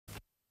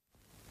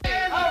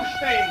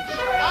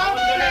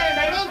Aufstehen!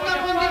 Runter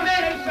von die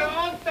Betten!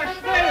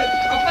 Runterstellen!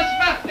 Und was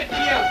macht ihr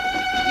hier?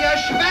 Ihr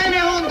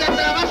Schweinehunde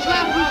da, was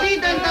schlafen Sie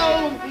denn da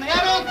unten?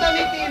 Herunter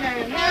mit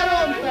Ihnen!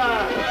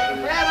 Herunter!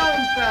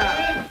 Herunter!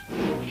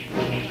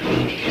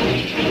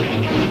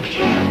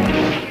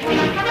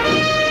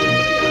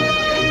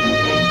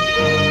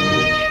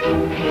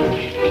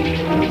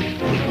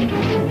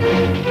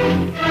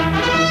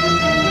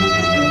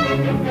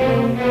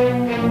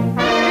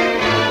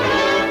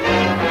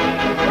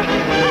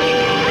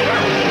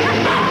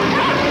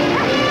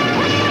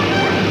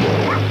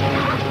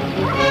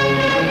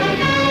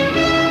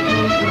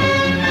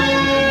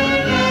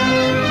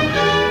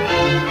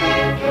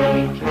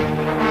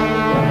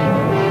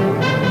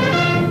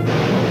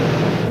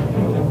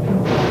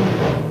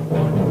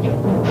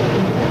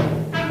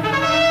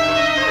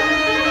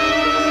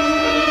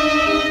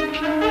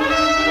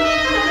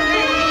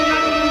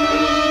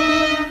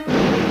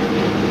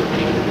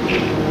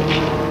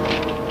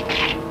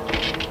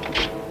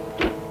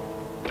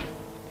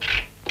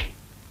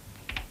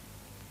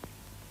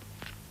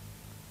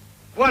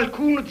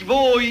 Qualcuno di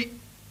voi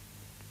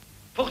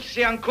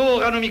forse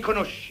ancora non mi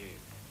conosce.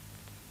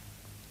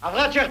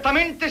 Avrà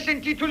certamente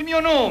sentito il mio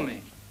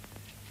nome.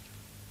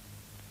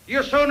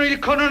 Io sono il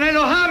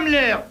colonnello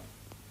Hammler.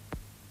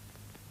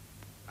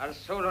 Al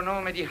solo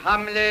nome di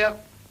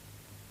Hammler,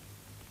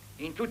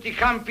 in tutti i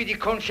campi di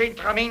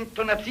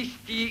concentramento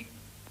nazisti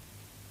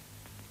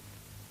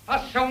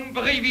passa un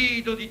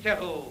brivido di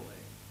terrore.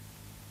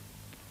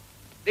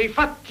 Dei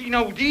fatti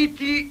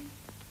inauditi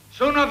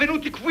sono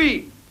avvenuti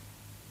qui.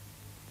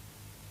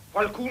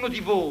 Qualcuno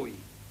di voi,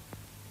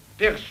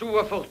 per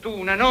sua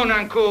fortuna non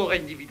ancora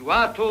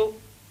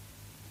individuato,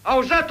 ha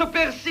osato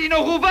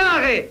persino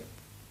rubare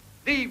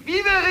dei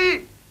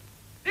viveri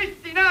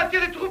destinati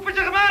alle truppe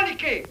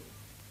germaniche.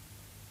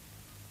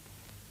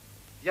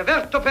 Vi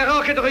avverto però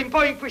che d'ora in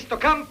poi in questo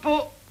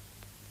campo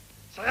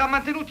sarà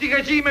mantenuto il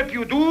regime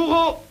più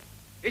duro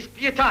e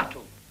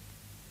spietato.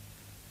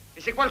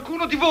 E se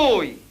qualcuno di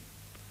voi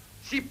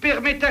si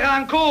permetterà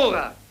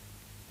ancora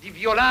di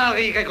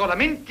violare i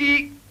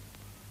regolamenti,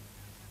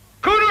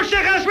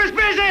 conoscerà a sue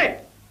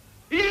spese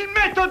il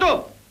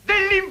metodo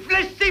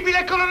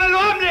dell'inflessibile colonnello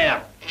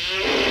Hammler!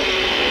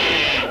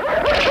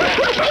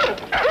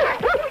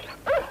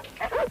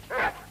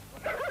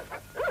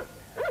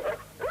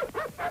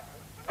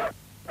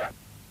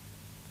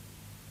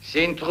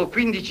 Se entro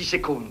 15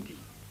 secondi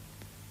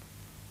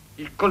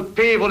il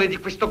colpevole di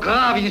questo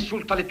grave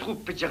insulto alle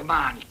truppe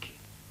germaniche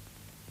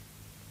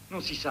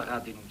non si sarà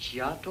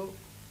denunciato,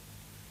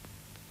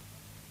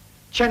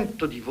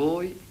 100 di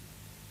voi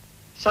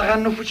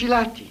saranno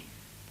fucilati.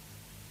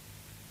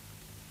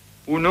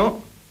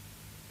 1,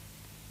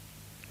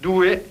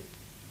 2,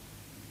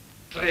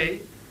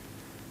 3,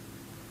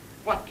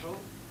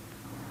 4,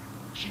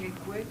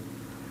 5,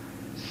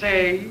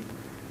 6,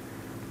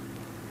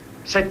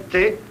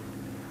 7,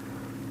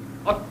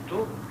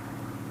 8,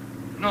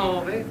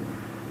 9,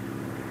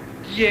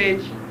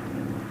 10,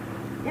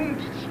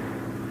 11,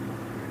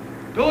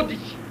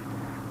 12,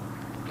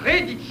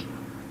 13,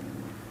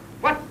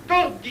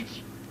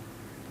 14.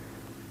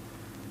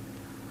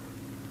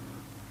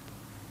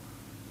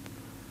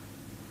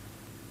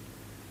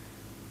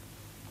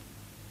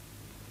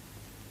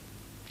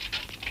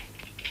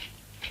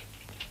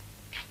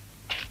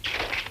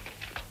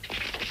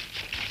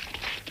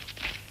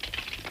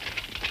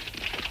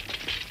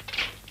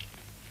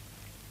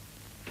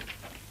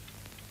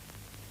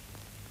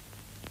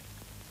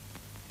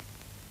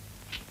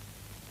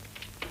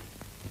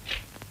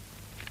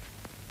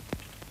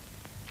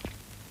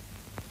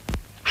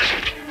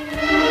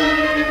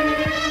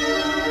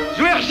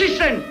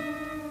 Schießen!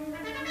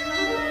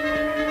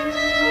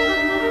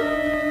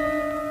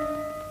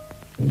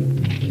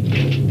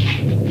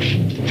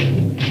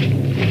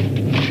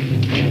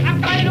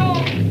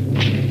 Abteilung!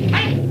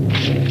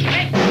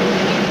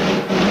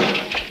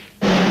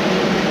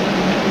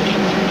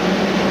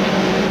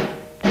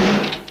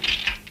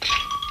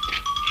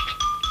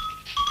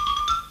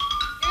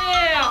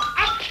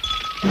 Ab!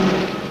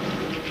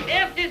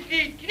 Erstes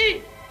Glied,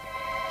 Knie!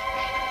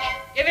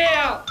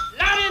 Gewehr,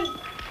 laden!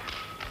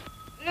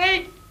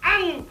 Legt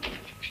an!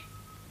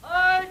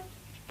 Halt!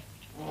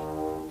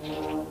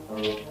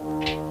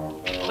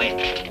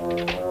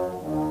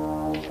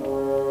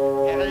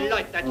 Herr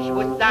Leutnant, ich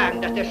muss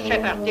sagen, dass der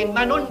Chefarzt den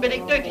Mann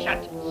unbedingt nötig hat.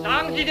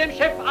 Sagen Sie dem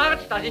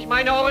Chefarzt, dass ich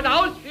meine Orden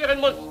ausführen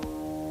muss.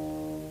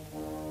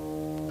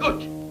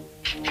 Gut.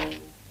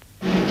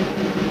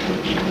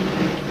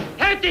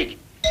 Fertig!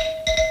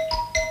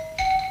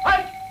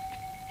 Halt!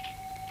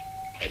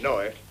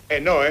 No,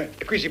 no,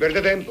 qui si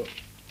perde tempo.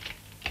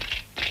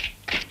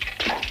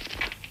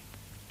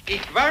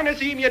 Ich warne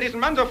Sie, mir diesen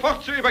Mann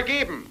sofort zu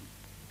übergeben.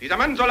 Dieser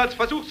Mann soll als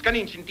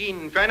Versuchskaninchen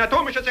dienen für ein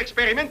atomisches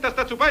Experiment, das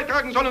dazu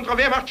beitragen soll, unsere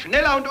Wehrmacht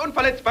schneller und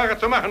unverletzbarer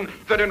zu machen.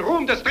 Für den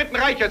Ruhm des Dritten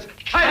Reiches.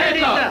 Heil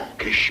Hitler!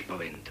 Che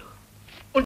spavento.